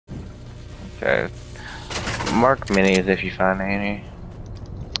Okay. Mark minis if you find any.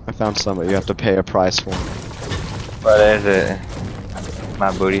 I found some, but you have to pay a price for them. What is it?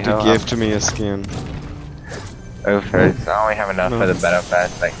 My booty To hole? give to me a skin. Oh, first. I only have enough No. for the Battle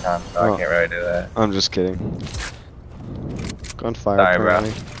Pass next time, so Oh. I can't really do that. I'm just kidding. Gunfire, Sorry, bro.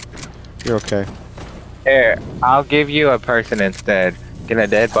 apparently. You're okay. Here, I'll give you a person instead. Can a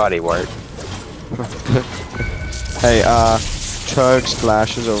dead body work? Hey, chug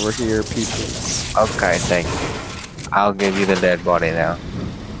splashes over here, people. Okay, thank you. I'll give you the dead body now.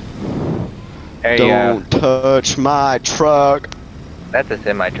 There you Don't touch my truck. go. That's a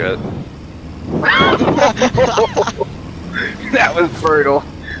semi truck. That was brutal.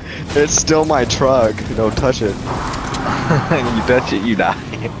 It's still my truck. Don't touch it. You touch it, you die.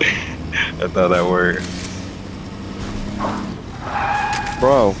 I thought that worked.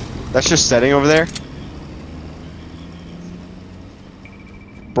 Bro, that's just setting over there?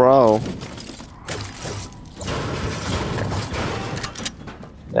 Bro.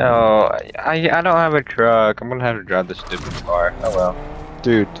 No, I don't have a truck. I'm gonna have to drive the stupid car. Oh well.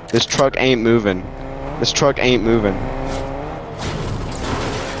 Dude, this truck ain't moving. This truck ain't moving.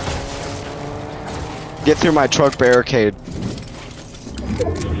 Get through my truck barricade.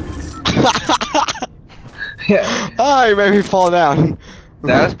 Yeah. Ah, you made me fall down.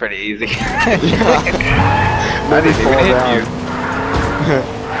 That was pretty easy. Made I me didn't even fall hit down. you.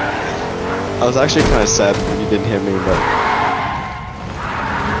 I was actually kind of sad when you didn't hit me, but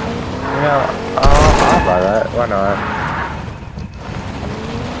Yeah, I'll buy that. Why not?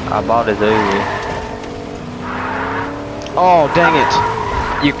 I bought his Uzi. oh dang it!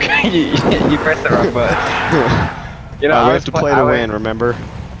 You pressed the wrong button. You know, we I have was to play to win. Remember?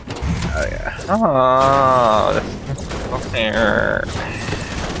 Oh yeah. Oh, that's not fair.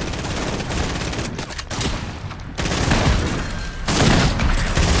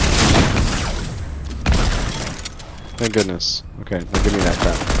 Thank goodness. Okay, now give me that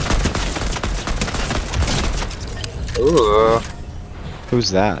crap. Ooh.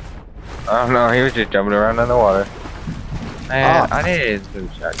 Who's that? I don't know. He was just jumping around in the water. Man, I needed some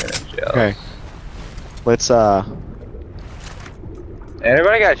shotgun shells. Okay. Let's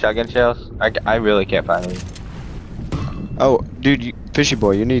Anybody got shotgun shells? I really can't find any. Oh, dude, fishy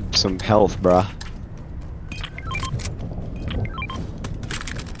boy, you need some health, bruh.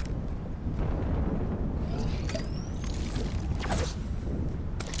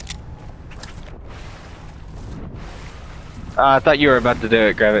 I thought you were about to do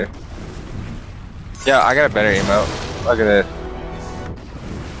it. Grab it. Yeah, I got a better emote. Look at this.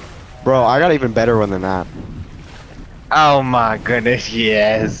 Bro, I got even better one than that. Oh my goodness,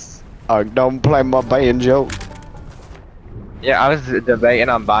 yes. Don't play my banjo. Yeah, I was debating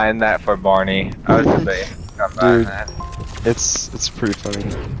on buying that for Barney. I was debating on buying Dude. that. It's pretty funny.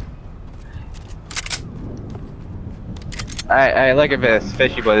 Hey, look at this.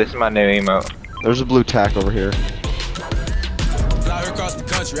 Fishy boy, this is my new emote. There's a blue tack over here.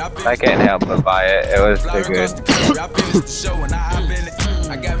 I can't help but buy it. It was too good.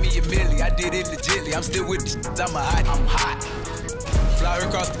 I got me a milli, I did it legitly. I'm still with the shit, I'm hot. Fly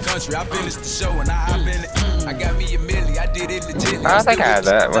across the country, I finished the show and I hop in it. I got me a milli, I did it legitly. I don't think I had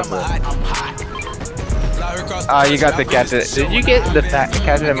that. What's that? Oh, you got the Captain. Did you get the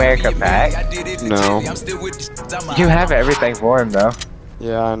Captain America pack? No. You have everything for him though.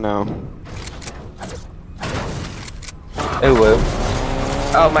 Yeah, I know. Ooh, woo.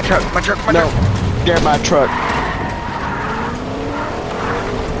 Oh, my truck, my truck. Get my truck.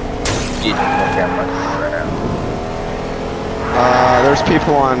 There's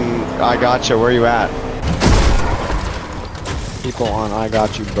people on I Gotcha. Where you at? People on I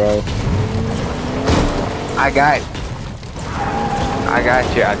Got You, bro. I got you.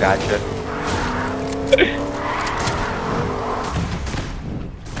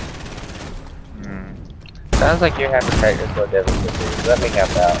 Sounds like you have to technical difficulties. Let me help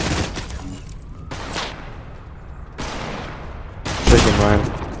out. Shake him,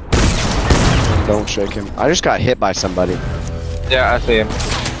 Ryan. Don't shake him. I just got hit by somebody. Yeah, I see him.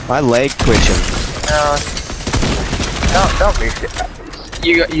 My leg twitching. No, don't be.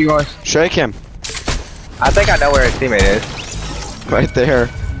 You going? Shake him. I think I know where his teammate is. Right there.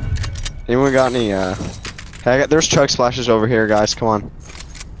 Anyone got any, hey, there's chug splashes over here, guys. Come on.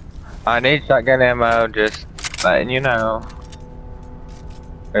 I need shotgun ammo. Just letting you know.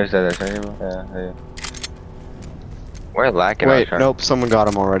 Where's the other side? Yeah. We're lacking. Wait, nope, someone got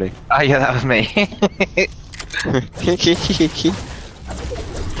him already. Oh yeah, that was me.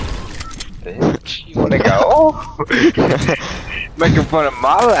 Bitch, you wanna go? Making fun of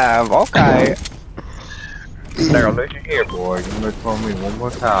my lab, okay. Now listen here, boy. You look for me one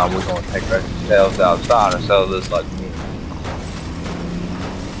more time. We're gonna take ourselves outside and sell this like me.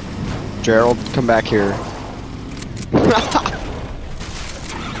 Gerald, come back here.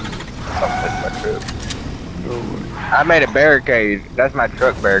 I made a barricade. That's my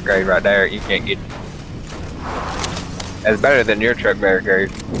truck barricade right there. You can't get. That's better than your truck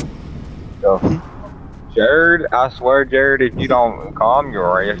barricade. So, Jared, I swear, Jared, if you don't calm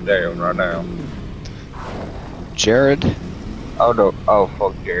your ass down right now. Jared? Oh no! Oh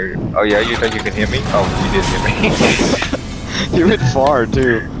fuck, Jared. Oh yeah, you think you can hit me? Oh, you did hit me. You went far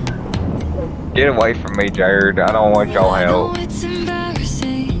too. Get away from me, Jared. I don't want your help.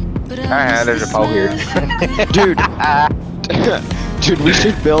 There's a pole here. Dude. Dude, we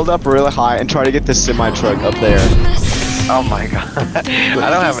should build up really high and try to get this semi truck up there. Oh my god. I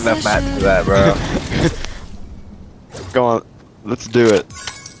don't have enough mats for that, bro. Go on. Let's do it.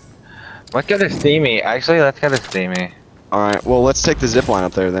 Let's go to Steamy. Actually, let's go to Steamy. Alright, well, let's take the zip line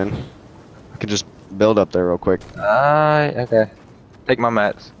up there then. I could just build up there real quick. Okay. Take my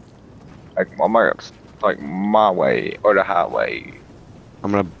mats. Take my mats. Like my way or the highway.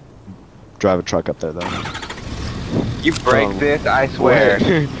 I'm gonna drive a truck up there though. You break this, I swear.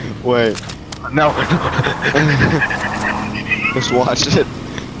 Wait. No. Just watch it.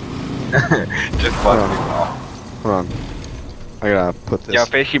 Just fuck me off. Hold on. I gotta put this. Yo,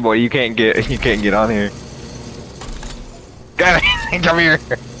 fishy boy, you can't get on here. Got it. Come here.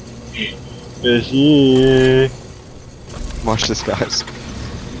 Fishy. Watch this, guys.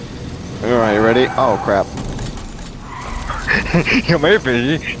 Alright, you ready? Oh crap. Come here,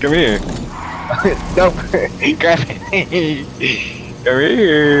 fishy. Come here. No. Grab it. Come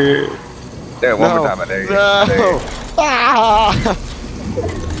here. There, one more time. There you go. No. Ah!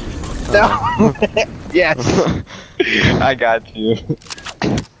 No. Yes. I got you.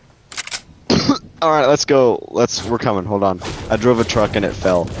 Alright, let's go. We're coming. Hold on. I drove a truck and it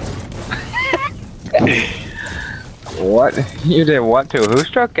fell. What? You did what to whose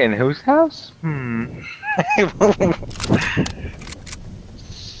truck in whose house?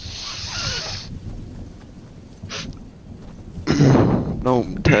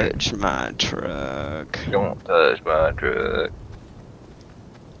 Don't touch my truck. Don't touch my truck.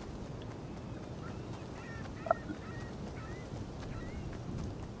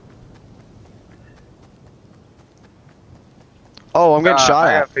 Oh, I'm getting shot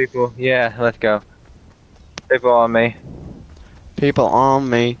I at. got people. Yeah, let's go. People on me. People on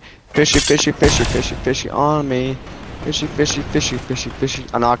me. Fishy, fishy, fishy, fishy, fishy on me. Fishy, fishy, fishy, fishy, fishy.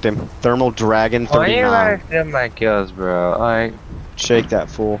 I knocked him. Thermal Dragon 39. Why you gotta steal my kills, bro? Like, shake that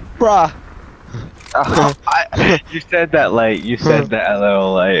fool. Bruh! oh, you said that late. You said that a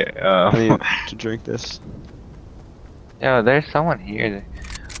little late. I need to drink this. Yo, there's someone here.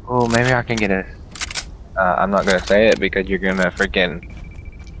 Oh, maybe I can get a. I'm not gonna say it because you're gonna freaking.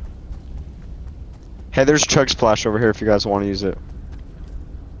 Hey, there's Chug Splash over here if you guys want to use it.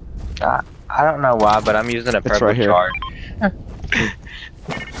 I don't know why, but I'm using a purple right here. charge.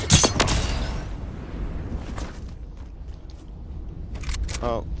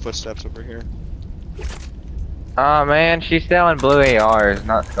 Oh, footsteps over here. Oh man, she's selling blue ARs,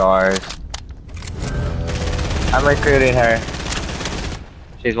 not scars. I'm recruiting her.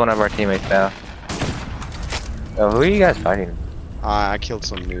 She's one of our teammates now. So who are you guys fighting? I killed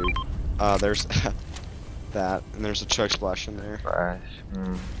some noob. There's that, and there's a Chug Splash in there.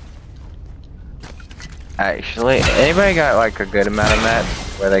 Actually, anybody got like a good amount of mats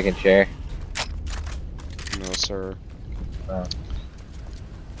where they can share? No, sir. Oh.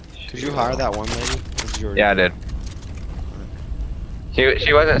 Did you hire that one lady? Yeah, I did.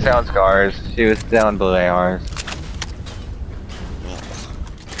 She wasn't selling scars. She was selling blue ARs.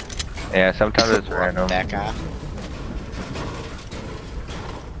 Yeah, sometimes it's random. Becca.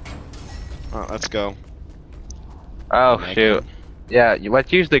 Alright, let's go. Oh shoot. Yeah,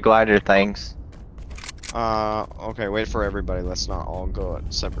 let's use the glider things. Okay, wait for everybody. Let's not all go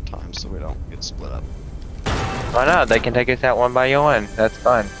at separate times so we don't get split up. Why not? They can take us out one by one. That's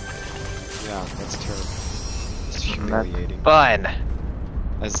fun. Yeah, that's terrible. It's humiliating. Fun.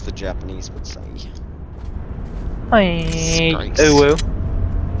 As the Japanese would say. Ooh woo.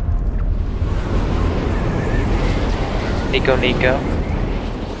 Nico. Where are we going?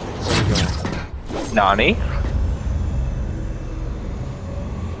 Nani?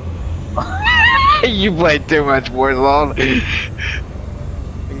 You played too much Warzone. We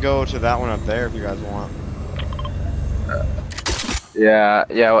can go to that one up there if you guys want. Yeah,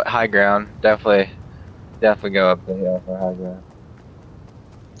 high ground. Definitely go up the hill for high ground.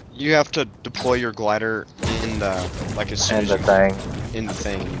 You have to deploy your glider in the, like as soon And as the thing. in the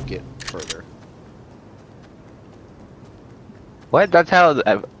thing, you get further. What? That's how.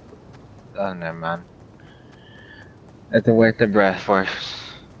 Oh, never mind. It's a waste of breath for us.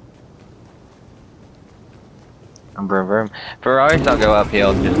 I'm vroom vroom. Ferraris don't go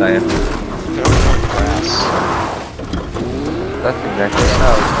uphill, just saying. Grass. That's exactly what I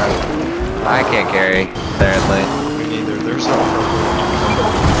was saying. I can't carry, apparently. Me neither. There's no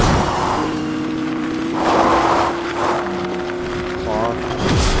purple.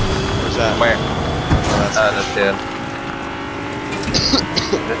 Where's that? Where? Oh, That's it.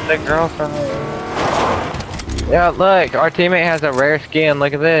 Is this the girl from? Yeah, look, our teammate has a rare skin.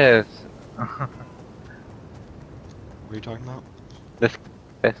 Look at this. What are you talking about? This.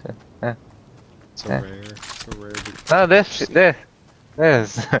 It's a rare. It's a rare. No, this.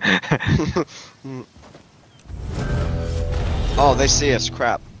 Oh, they see us.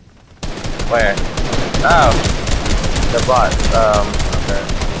 Crap. Where? Oh, the bot. Okay.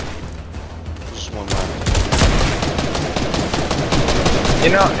 Just one left. You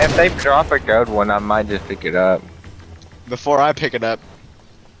know, if they drop a gold one, I might just pick it up. Before I pick it up.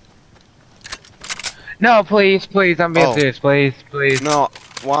 No, please, I'm being Oh. serious, please. No,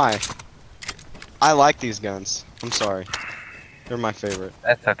 why? I like these guns. I'm sorry. They're my favorite.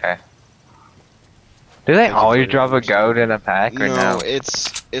 That's okay. Do they They're always very drop a much. gold in a pack or No, no?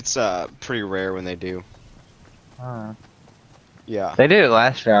 it's pretty rare when they do. Oh. Yeah. They did it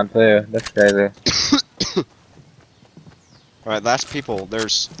last round too. That's crazy. Alright, last people.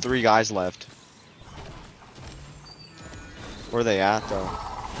 There's 3 guys left. Where are they at though?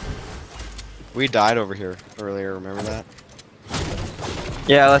 We died over here earlier, remember that?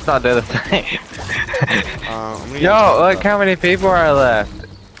 Yeah, let's not do the same. I'm gonna get Yo, top look up. how many people are left.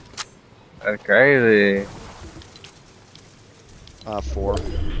 That's crazy. 4.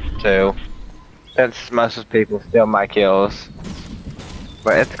 2. That's most of the people steal my kills.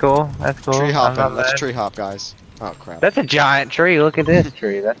 But it's cool. That's cool. Tree I'm hopping. not Let's mad. tree hop, guys. Oh crap. That's a giant tree. Look at this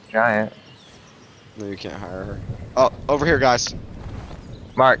tree. That's giant. No, you can't hire her. Oh, over here, guys.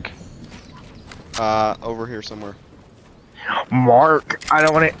 Mark. Over here somewhere. Mark. I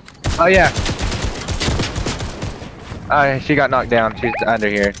don't want it. Oh yeah. Oh, she got knocked down. She's under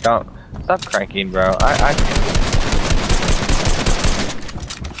here. Don't stop cranking, bro. I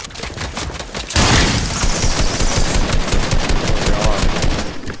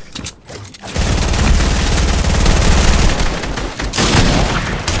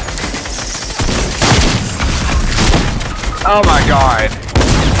Oh my god.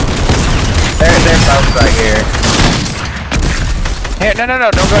 They're both right here. Here, no,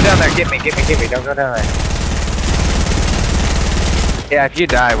 don't go down there. Get me, don't go down there. Yeah, if you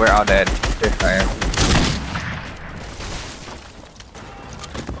die, we're all dead. Just saying.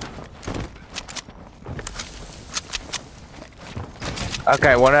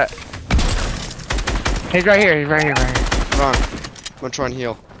 Okay, he's right here, right here. Come on. I'm gonna try and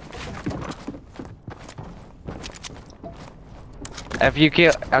heal. If you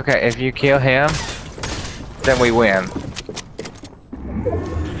kill him, then we win.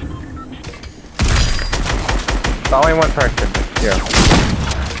 It's only one person. Yeah.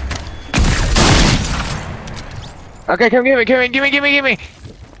 Okay, come give me.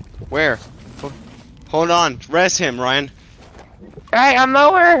 Where? Hold on. Res him, Ryan. Hey, I'm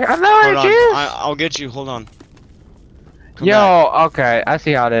lower, Hold on. juice. I'll get you. Hold on. Come Yo, back. okay, I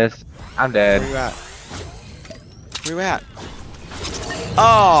see how it is. I'm dead. Where you at? Where you at?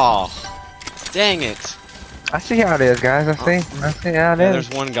 Oh! Dang it. I see how it is, guys. I see how it Yeah, is. there's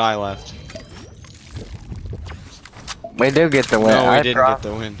one guy left. We do get the win. No, we I didn't dropped-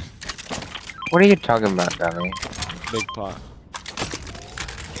 get the win. What are you talking about, dummy? Big pot.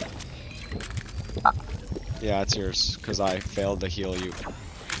 Yeah, it's yours, because I failed to heal you.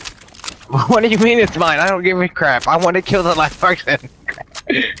 What do you mean it's mine? I don't give a crap. I want to kill the last person.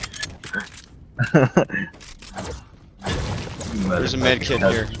 There's a med kit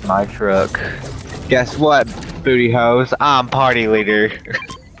here. My truck. Guess what, booty hose? I'm party leader.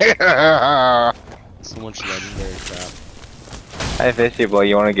 So much legendary crap. Hey, Fishy boy,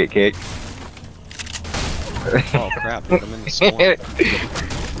 you want to get kicked? Oh crap, dude, I'm in the storm.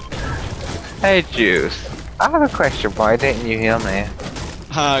 Hey, Juice. I have a question. Why didn't you heal me?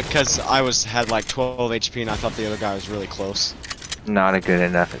 Cause I had like 12 HP and I thought the other guy was really close. Not a good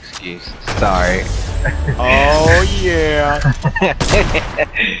enough excuse. Sorry. Oh yeah.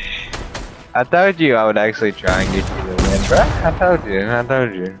 I told you I would actually try and get you to win, bro. I told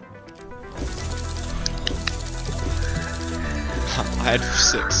you. I had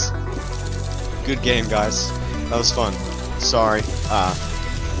 6. Good game, guys. That was fun. Sorry.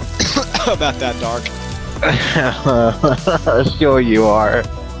 About that dark. Sure you are.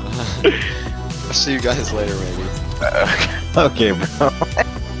 I'll see you guys later, maybe. Okay, bro.